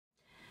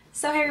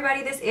So hey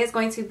everybody, this is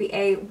going to be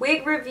a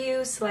wig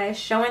review slash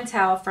show and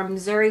tell from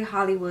Zury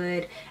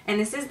Hollywood, and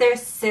this is their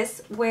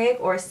sis wig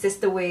or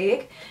sister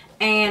wig,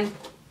 and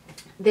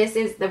this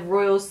is the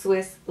Royal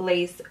Swiss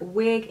Lace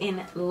wig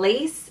in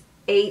Lace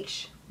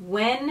H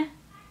WEN,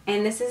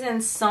 and this is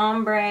in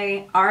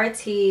Sombre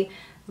RT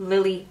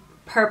Lily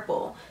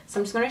Purple. So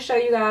I'm just going to show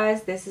you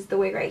guys, this is the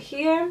wig right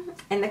here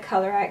and the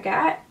color I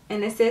got,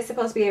 and this is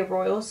supposed to be a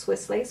Royal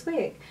Swiss Lace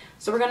wig.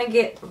 So we're going to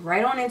get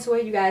right on into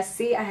it. You guys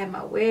see I have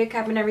my wig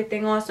cap and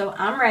everything on, so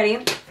I'm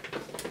ready.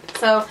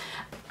 So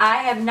I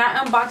have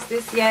not unboxed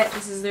this yet.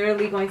 This is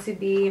literally going to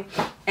be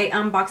a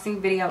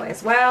unboxing video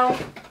as well.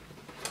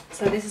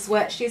 So this is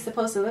what she's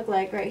supposed to look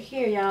like right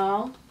here,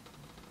 y'all.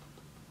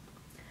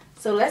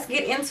 So let's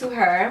get into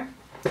her.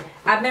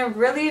 I've been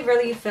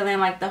really feeling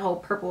like the whole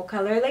purple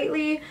color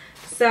lately,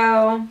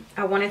 so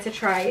I wanted to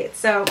try it.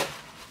 So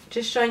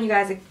just showing you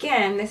guys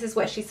again, this is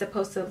what she's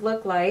supposed to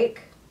look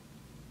like.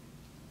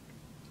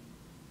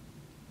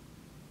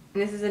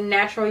 And this is a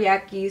natural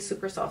yaki,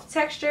 super soft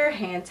texture,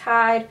 hand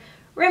tied,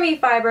 Remy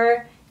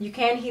fiber. You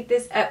can heat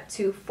this up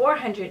to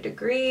 400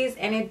 degrees,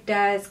 and it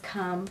does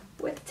come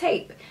with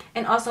tape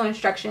and also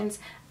instructions.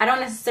 I don't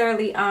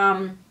necessarily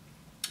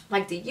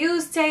like to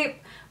use tape,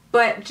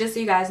 but just so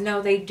you guys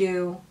know, they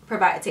do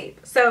provide tape.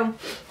 So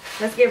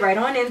let's get right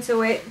on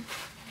into it.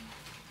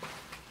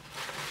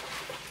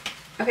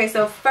 Okay,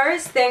 so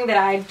first thing that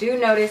I do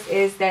notice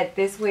is that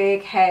this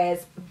wig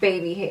has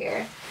baby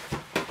hair.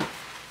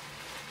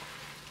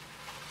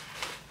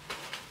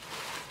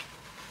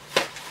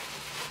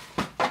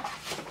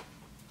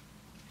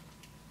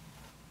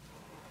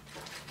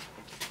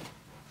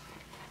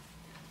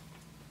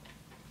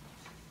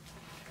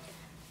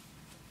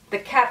 The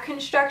cap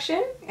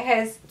construction, it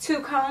has two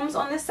combs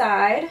on the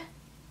side.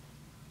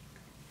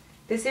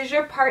 This is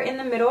your part in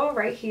the middle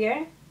right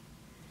here.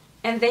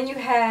 And then you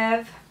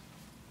have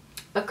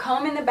a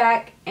comb in the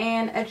back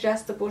and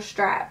adjustable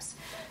straps.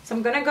 So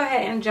I'm going to go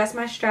ahead and adjust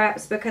my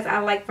straps because I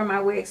like for my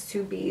wigs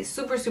to be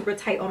super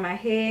tight on my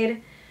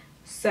head.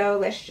 So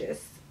let's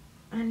just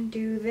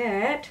undo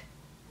that.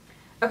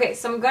 Okay,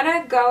 so I'm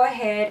going to go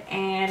ahead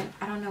and,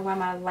 I don't know why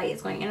my light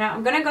is going in and out.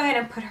 I'm going to go ahead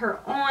and put her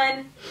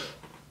on.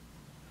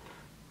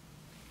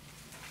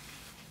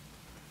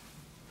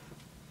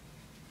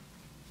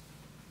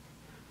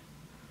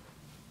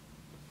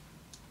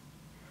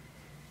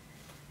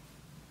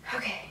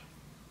 Okay.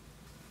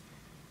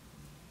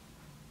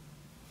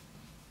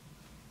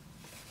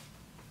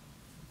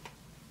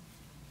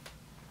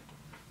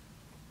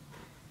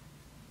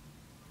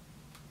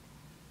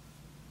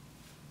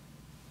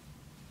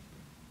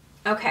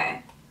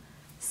 Okay.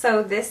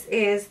 So this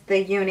is the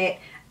unit.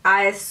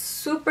 I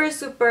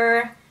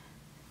super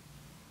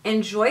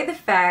enjoy the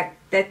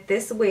fact that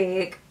this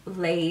wig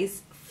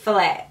lays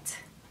flat.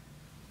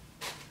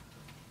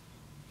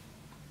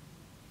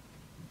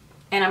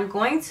 And I'm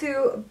going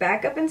to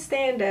back up and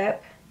stand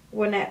up.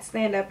 Well, not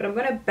stand up, but I'm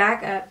going to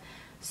back up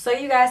so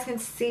you guys can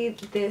see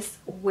this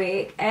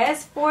wig.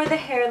 As for the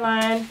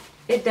hairline,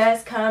 it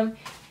does come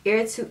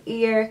ear to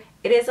ear.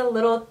 It is a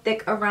little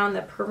thick around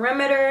the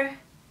perimeter,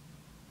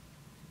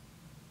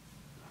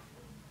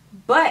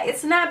 but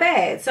it's not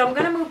bad. So I'm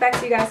going to move back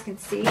so you guys can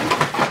see.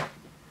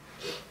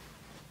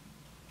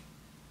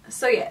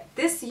 So yeah,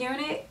 this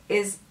unit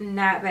is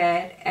not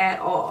bad at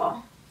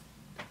all.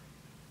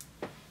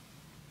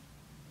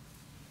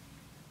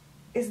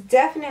 It's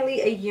definitely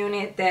a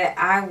unit that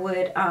I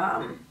would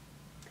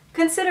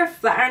consider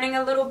flat ironing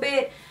a little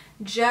bit,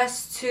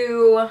 just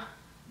to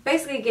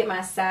basically get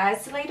my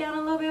sides to lay down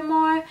a little bit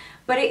more.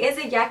 But it is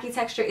a yaki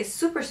texture. It's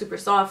super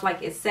soft,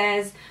 like it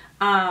says.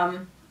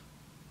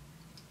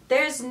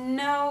 There's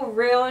no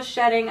real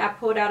shedding. I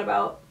pulled out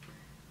about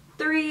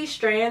 3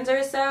 strands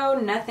or so.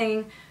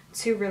 Nothing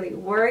to really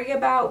worry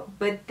about,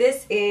 but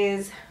this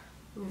is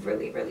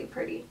really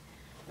pretty.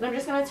 And I'm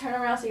just going to turn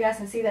around so you guys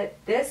can see that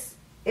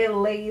it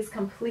lays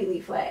completely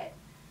flat,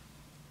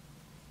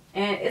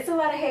 and it's a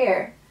lot of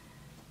hair.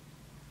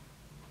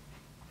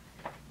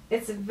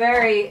 It's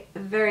very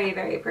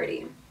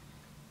pretty.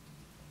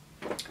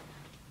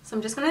 So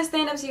I'm just going to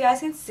stand up so you guys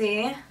can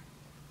see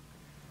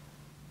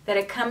that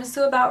it comes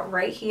to about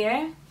right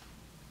here,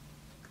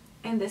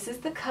 and this is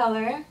the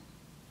color.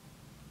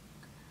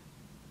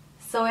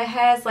 So it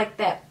has like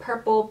that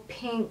purple,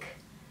 pink,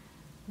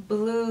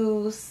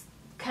 blues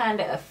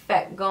kind of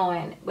effect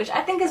going, which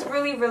I think is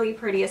really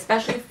pretty,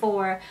 especially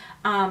for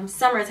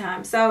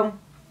summertime. So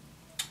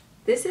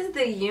this is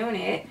the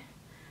unit.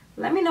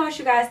 Let me know what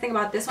you guys think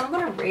about this one. I'm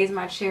going to raise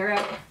my chair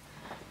up.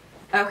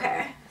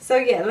 Okay, so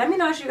yeah, let me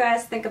know what you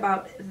guys think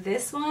about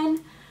this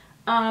one.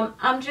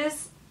 I'm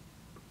just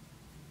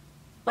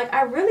like,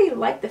 I really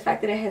like the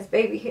fact that it has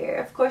baby hair.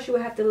 Of course you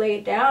would have to lay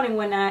it down and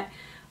whatnot,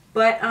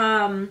 but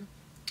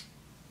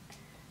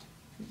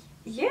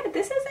yeah,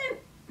 this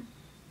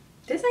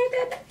ain't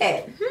that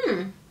bad.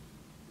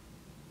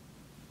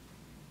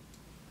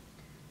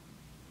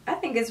 I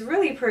think it's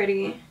really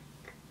pretty.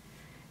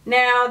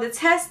 Now the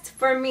test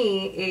for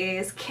me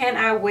is, can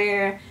I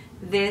wear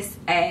this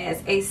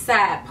as a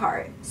side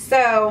part?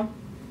 So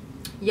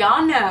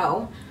y'all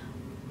know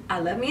I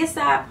love me a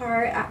side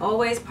part. I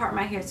always part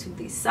my hair to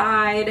the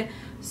side.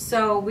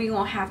 So we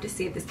gonna have to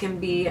see if this can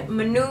be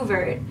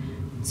maneuvered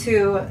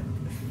to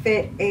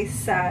fit a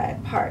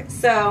side part.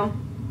 So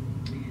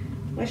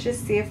let's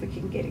just see if we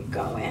can get it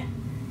going.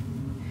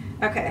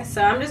 Okay,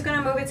 so I'm just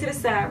gonna move it to the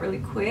side really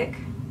quick.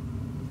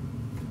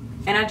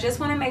 And I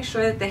just wanna make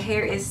sure that the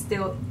hair is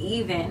still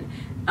even.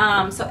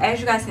 So as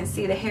you guys can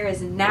see, the hair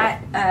is not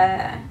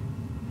that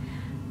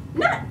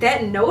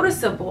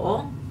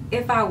noticeable.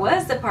 If I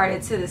was to part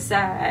it to the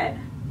side,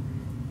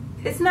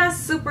 it's not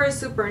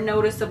super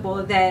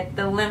noticeable that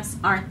the lengths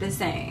aren't the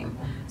same.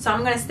 So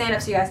I'm going to stand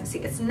up so you guys can see.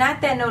 It's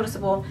not that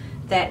noticeable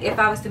that if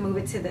I was to move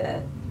it to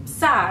the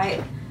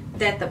side,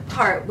 that the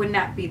part would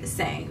not be the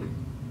same.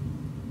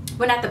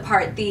 Well, not the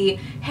part, the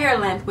hair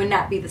length would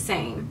not be the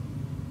same.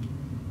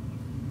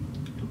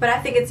 But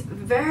I think it's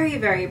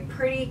very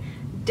pretty.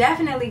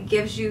 Definitely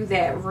gives you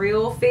that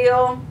real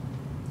feel.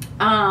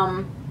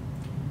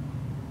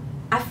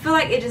 I feel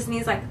like it just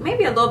needs like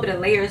maybe a little bit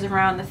of layers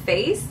around the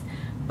face,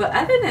 but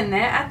other than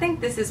that, I think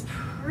this is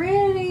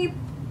pretty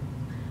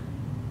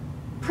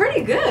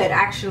good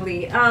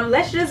actually.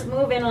 Let's just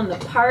move in on the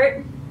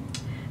part.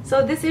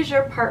 So this is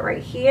your part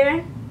right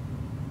here.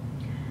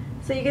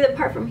 So you get the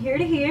part from here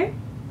to here,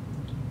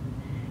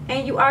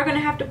 and you are gonna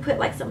have to put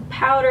like some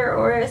powder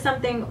or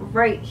something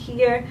right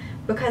here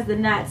because the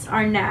knots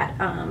are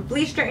not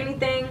bleached or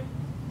anything,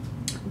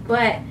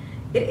 but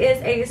it is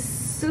a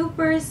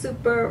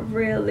super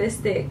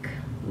realistic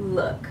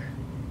look,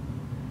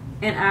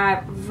 and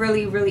I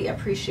really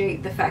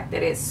appreciate the fact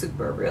that it's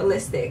super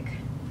realistic.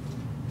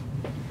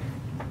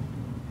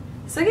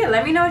 So yeah,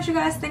 let me know what you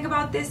guys think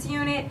about this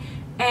unit,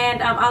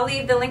 and I'll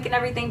leave the link and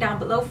everything down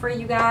below for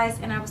you guys,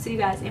 and I will see you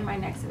guys in my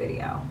next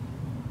video.